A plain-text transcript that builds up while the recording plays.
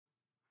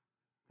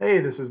Hey,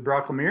 this is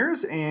Brock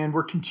Lemires, and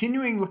we're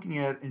continuing looking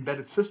at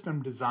embedded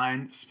system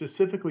design,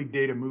 specifically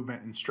data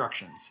movement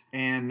instructions.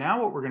 And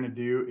now what we're going to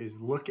do is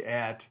look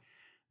at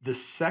the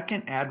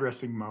second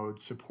addressing mode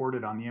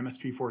supported on the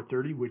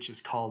MSP430, which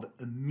is called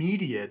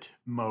immediate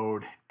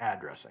mode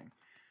addressing.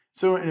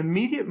 So in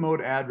immediate mode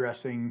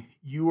addressing,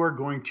 you are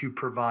going to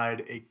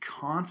provide a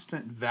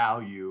constant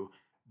value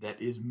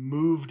that is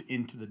moved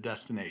into the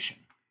destination.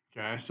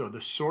 Okay, so the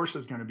source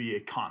is going to be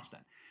a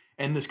constant.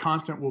 And this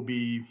constant will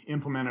be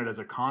implemented as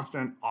a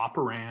constant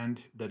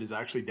operand that is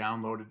actually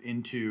downloaded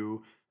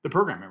into the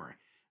program memory.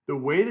 The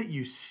way that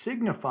you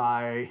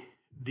signify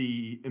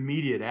the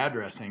immediate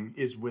addressing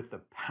is with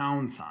the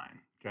pound sign,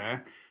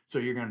 okay? So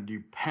you're going to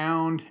do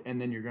pound, and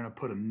then you're going to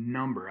put a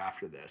number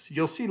after this.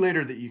 You'll see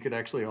later that you could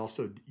actually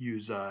also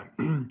use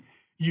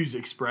use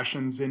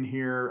expressions in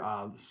here,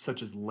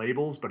 such as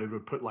labels, but it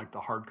would put like the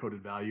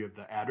hard-coded value of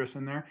the address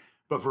in there.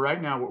 But for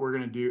right now, what we're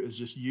going to do is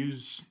just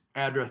use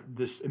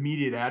this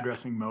immediate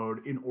addressing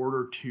mode in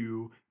order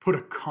to put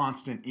a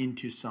constant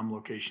into some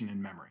location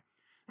in memory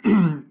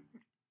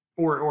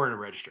or in a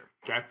register.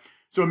 Okay.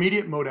 So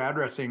immediate mode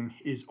addressing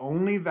is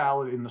only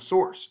valid in the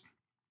source.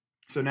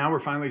 So now we're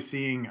finally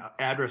seeing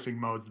addressing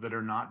modes that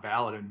are not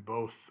valid in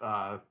both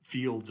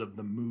fields of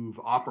the move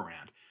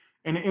operand.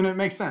 And it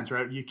makes sense,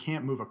 right? You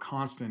can't move a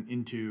constant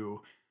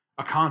into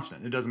a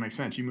constant. It doesn't make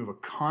sense. You move a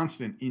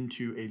constant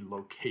into a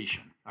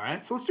location. All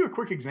right, so let's do a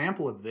quick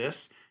example of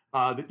this.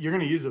 You're going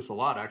to use this a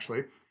lot,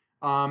 actually.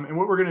 And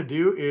what we're going to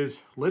do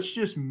is let's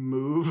just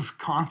move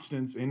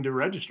constants into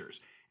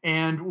registers.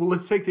 And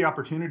let's take the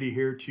opportunity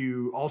here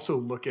to also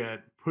look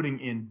at putting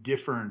in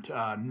different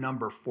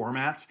number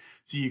formats.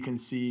 So you can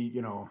see,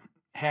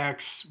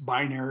 hex,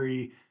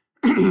 binary,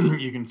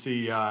 you can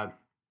see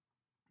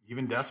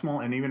even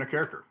decimal and even a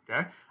character,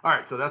 okay? All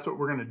right, so that's what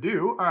we're going to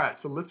do. All right,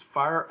 so let's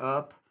fire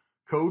up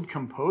Code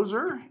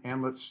Composer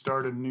and let's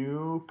start a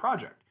new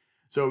project.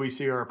 So we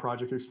see our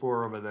Project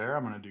Explorer over there.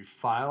 I'm going to do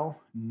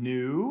File,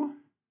 New,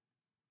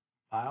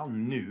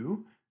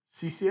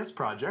 CCS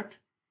Project.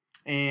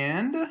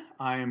 And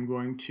I am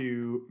going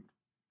to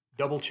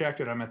double check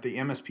that I'm at the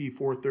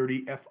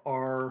MSP430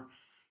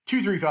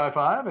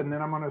 FR2355. And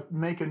then I'm going to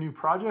make a new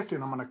project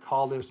and I'm going to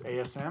call this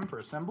ASM for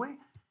assembly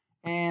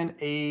and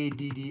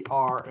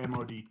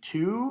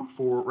ADDRMOD2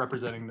 for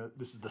representing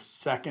this is the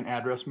second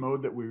address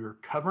mode that we were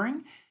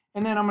covering.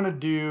 And then I'm going to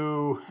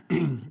do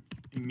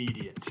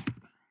immediate.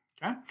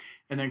 Okay,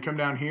 and then come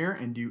down here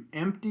and do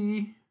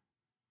empty,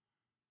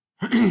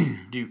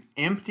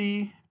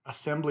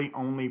 assembly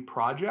only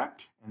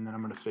project, and then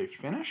I'm going to say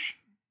finish.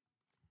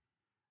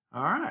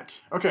 All right,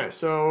 okay,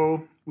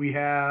 so we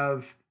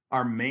have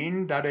our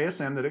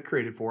main.asm that it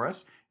created for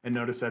us, and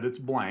notice that it's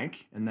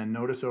blank, and then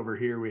notice over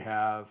here we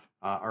have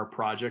our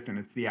project, and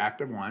it's the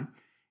active one.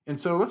 And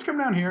so let's come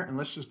down here and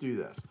let's just do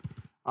this.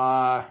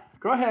 Go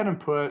ahead and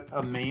put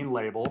a main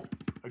label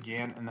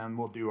again, and then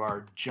we'll do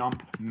our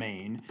jump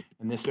main,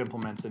 and this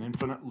implements an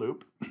infinite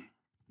loop.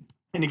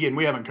 And again,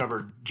 we haven't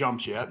covered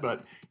jumps yet,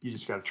 but you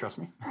just got to trust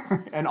me.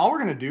 And all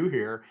we're going to do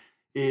here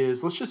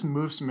is let's just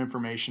move some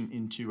information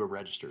into a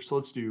register. So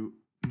let's do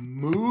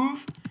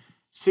move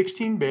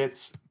 16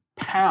 bits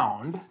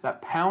pound.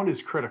 That pound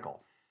is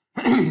critical.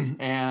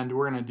 And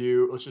we're going to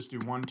do, let's just do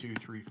 1, 2,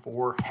 3,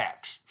 4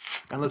 hex.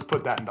 And let's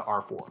put that into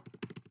R4.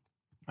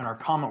 And our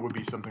comment would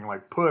be something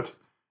like put,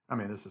 I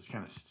mean, this is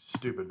kind of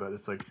stupid, but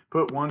it's like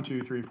put 1,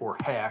 2, 3, 4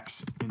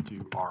 hex into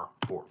R4.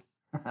 All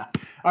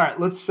right,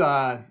 let's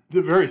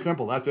do very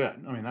simple. That's it.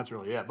 I mean, that's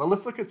really it. But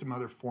let's look at some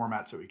other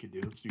formats that we could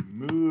do. Let's do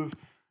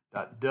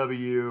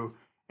move.w,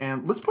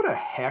 and let's put a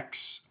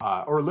hex,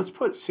 or let's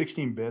put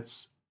 16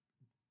 bits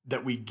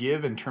that we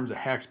give in terms of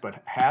hex,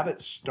 but have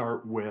it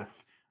start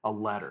with a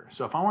letter.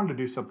 So if I wanted to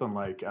do something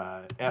like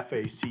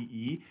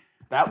FACE,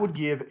 that would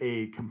give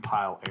a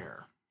compile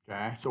error.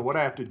 Okay, so what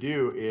I have to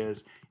do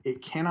is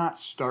it cannot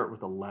start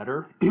with a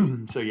letter.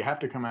 So you have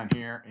to come on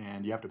here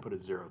and you have to put a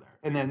 0 there.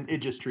 And then it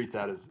just treats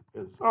that as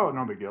oh,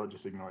 no big deal. It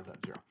just ignores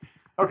that 0.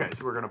 Okay,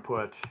 so we're going to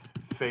put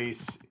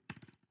face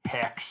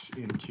hex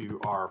into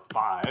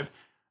R5.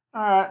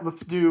 All right,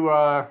 let's do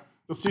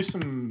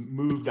some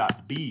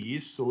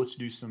move.bs. So let's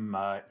do some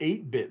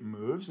 8-bit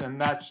moves.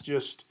 And that's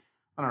just,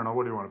 I don't know,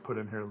 what do you want to put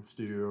in here? Let's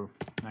do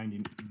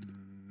 99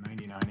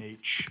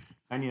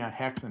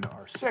 hex into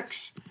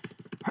R6.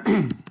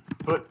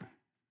 Put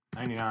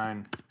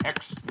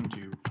 99x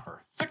into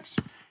R6,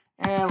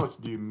 and let's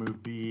do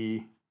move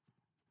B.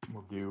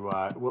 We'll do,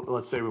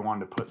 let's say we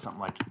wanted to put something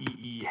like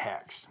EE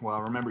hex.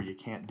 Well, remember, you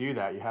can't do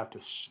that. You have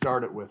to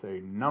start it with a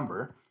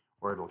number,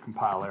 or it'll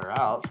compile error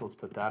out. So let's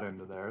put that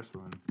into there. So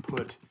then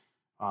put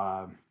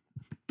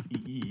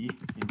EE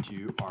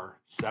into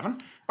R7.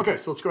 Okay,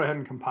 so let's go ahead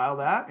and compile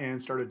that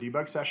and start a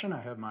debug session.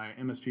 I have my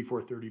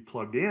MSP430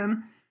 plugged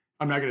in.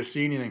 I'm not going to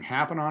see anything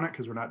happen on it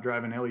because we're not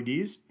driving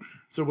LEDs.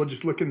 So we'll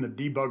just look in the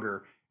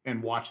debugger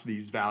and watch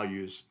these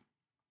values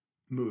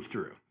move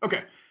through.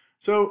 Okay,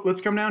 so let's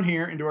come down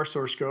here into our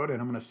source code, and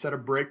I'm going to set a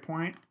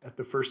breakpoint at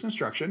the first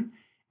instruction,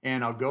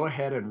 and I'll go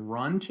ahead and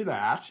run to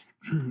that.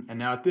 And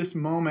now at this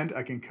moment,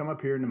 I can come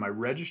up here into my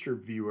register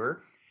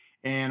viewer,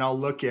 And I'll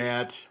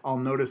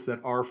notice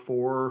that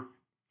R4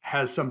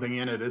 has something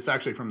in it. It's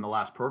actually from the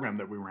last program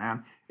that we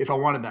ran. If I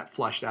wanted that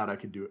flushed out, I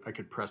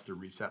could press the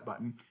reset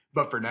button.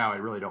 But for now, I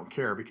really don't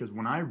care, because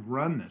when I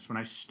run this, when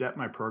I step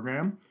my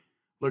program,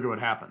 look at what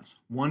happens.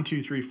 1,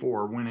 2, 3,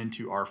 4 went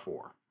into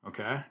R4,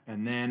 okay?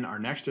 And then our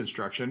next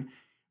instruction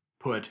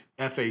put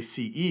FACE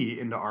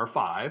into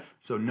R5.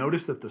 So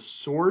notice that the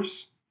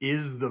source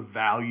is the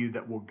value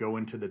that will go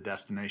into the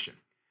destination.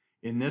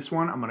 In this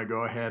one, I'm going to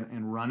go ahead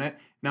and run it.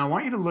 Now, I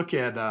want you to look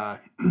at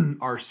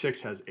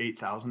R6 has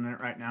 8,000 in it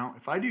right now.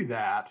 If I do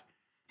that,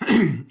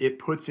 it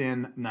puts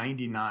in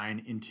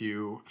 99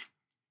 into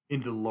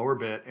the lower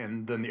bit,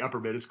 and then the upper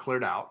bit is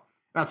cleared out.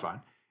 That's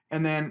fine.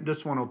 And then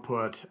this one will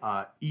put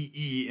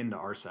EE into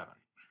R7.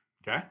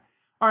 Okay.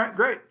 All right,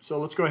 great. So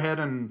let's go ahead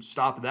and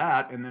stop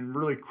that. And then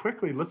really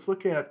quickly, let's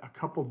look at a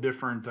couple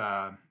different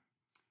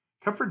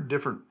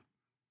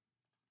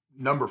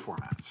number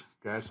formats.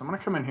 Okay, so I'm going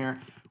to come in here.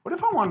 What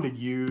if I wanted to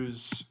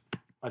use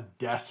a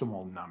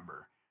decimal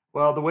number?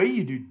 Well, the way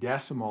you do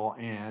decimal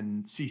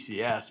in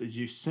CCS is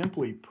you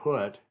simply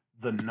put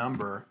the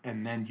number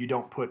and then you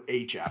don't put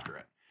H after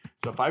it.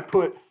 So if I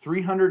put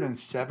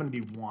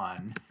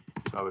 371,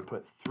 so I would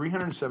put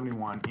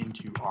 371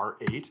 into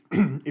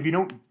R8. If you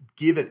don't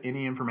give it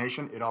any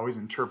information, it always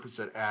interprets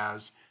it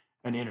as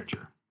an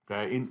integer,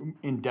 okay,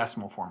 in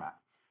decimal format.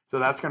 So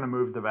that's going to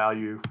move the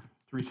value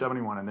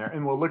 371 in there,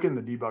 and we'll look in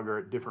the debugger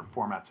at different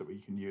formats that we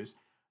can use.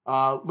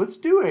 Let's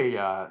do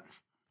a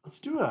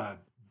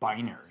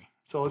binary.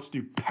 So let's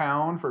do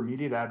pound for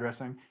immediate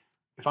addressing.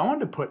 If I wanted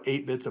to put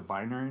 8 bits of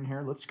binary in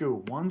here, let's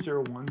go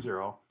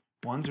 1010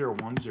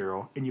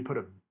 1010, and you put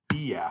a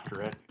B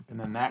after it, and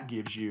then that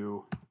gives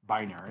you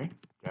binary.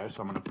 Okay,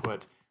 so I'm going to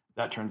put,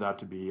 that turns out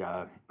to be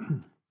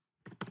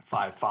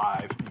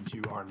 55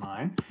 into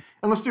R9.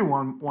 And let's do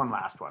one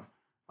last one.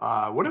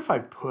 What if I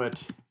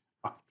put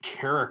a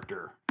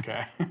character?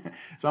 Okay,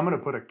 so I'm going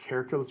to put a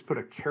character. Let's put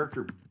a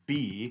character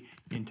B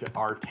into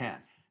R10.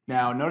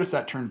 Now, notice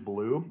that turned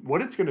blue.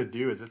 What it's going to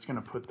do is it's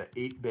going to put the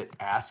 8-bit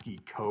ASCII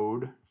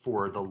code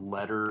for the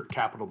letter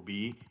capital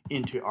B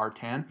into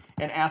R10.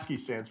 And ASCII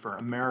stands for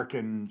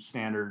American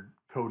Standard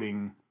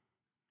Coding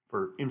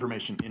for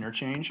Information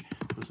Interchange.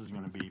 This is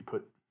going to be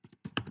put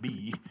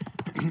B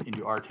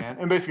into R10.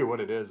 And basically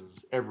what it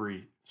is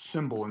every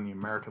symbol in the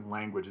American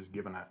language is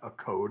given a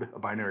code, a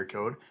binary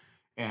code.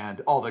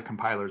 And all the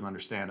compilers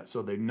understand it,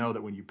 so they know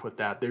that when you put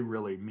that, they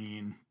really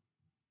mean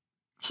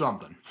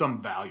something,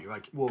 some value.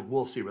 Like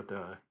we'll see what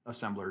the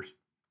assembler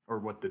or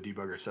what the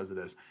debugger says it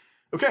is.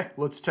 Okay,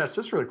 let's test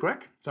this really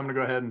quick. So I'm going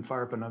to go ahead and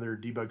fire up another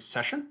debug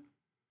session.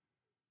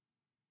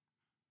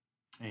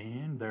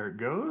 And there it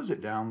goes.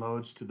 It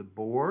downloads to the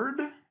board,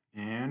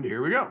 and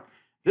here we go.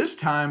 This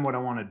time what I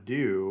want to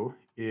do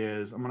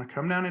is I'm going to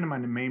come down into my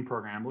main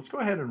program. Let's go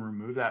ahead and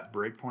remove that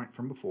breakpoint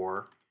from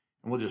before.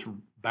 And we'll just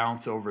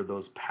bounce over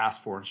those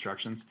past 4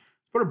 instructions.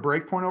 Let's put a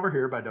breakpoint over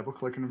here by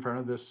double-clicking in front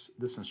of this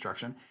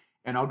instruction,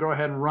 and I'll go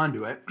ahead and run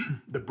to it.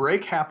 The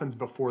break happens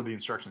before the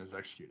instruction is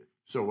executed.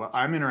 So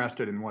I'm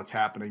interested in what's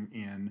happening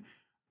in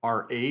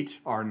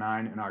R8, R9,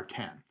 and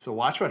R10. So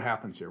watch what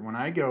happens here. When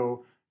I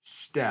go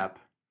step,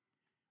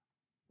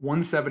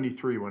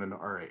 173 went into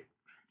R8.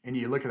 And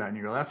you look at that and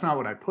you go, that's not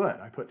what I put.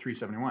 I put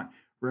 371.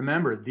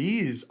 Remember,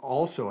 these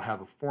also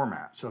have a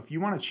format. So if you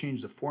want to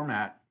change the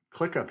format,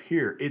 click up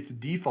here. It's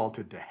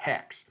defaulted to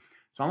hex.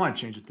 So I want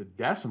to change it to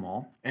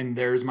decimal, and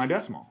there's my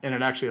decimal. And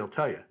it actually will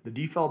tell you. The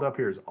default up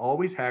here is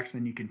always hex,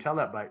 and you can tell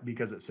that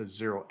because it says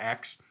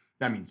 0x.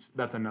 That means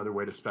that's another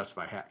way to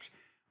specify hex.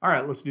 All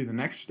right, let's do the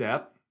next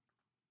step.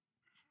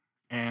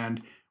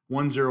 And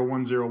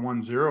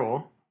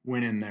 101010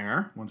 went in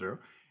there, 10,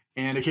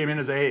 and it came in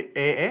as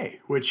AA,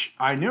 which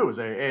I knew was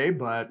AA,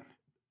 but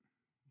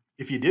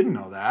if you didn't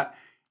know that,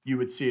 you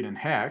would see it in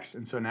hex.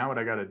 And so now what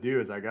I got to do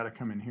is I got to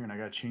come in here and I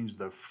got to change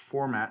the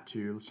format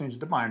to, let's change it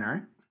to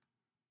binary.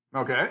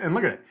 Okay, and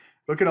look at it.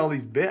 Look at all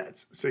these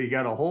bits. So you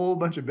got a whole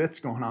bunch of bits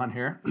going on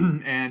here,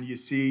 and you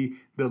see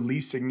the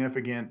least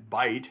significant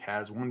byte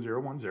has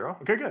 1010.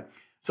 Okay, good.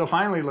 So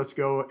finally, let's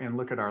go and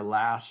look at our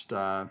last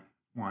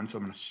one. So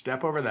I'm going to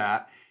step over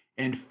that,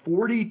 and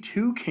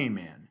 42 came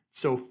in.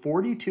 So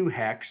 42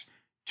 hex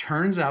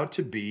turns out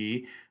to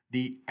be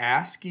the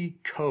ASCII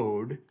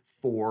code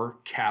for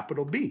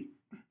capital B.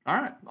 All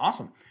right,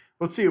 awesome.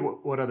 Let's see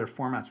what other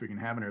formats we can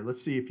have in here.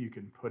 Let's see if you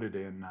can put it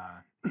in,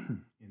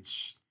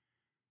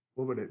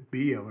 what would it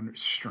be? A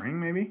string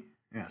maybe?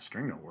 Yeah,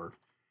 string don't work.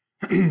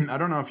 I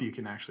don't know if you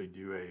can actually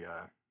do a,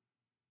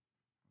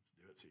 let's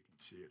do it so you can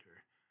see it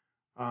here.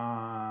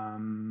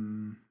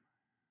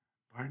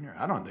 Binary,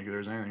 I don't think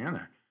there's anything in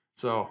there.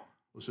 So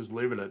let's just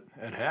leave it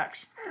at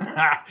hex.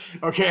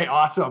 Okay,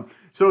 awesome.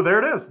 So there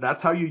it is.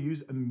 That's how you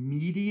use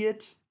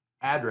immediate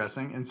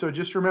addressing. And so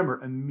just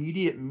remember,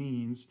 immediate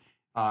means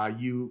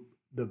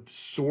the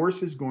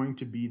source is going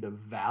to be the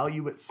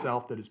value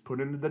itself that is put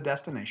into the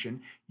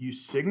destination. You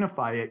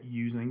signify it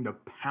using the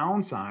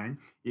pound sign.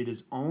 It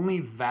is only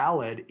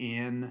valid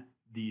in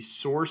the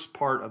source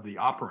part of the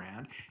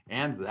operand,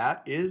 and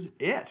that is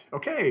it.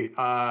 Okay,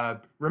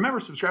 remember,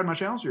 subscribe to my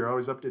channel so you're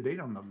always up to date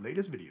on the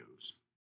latest videos.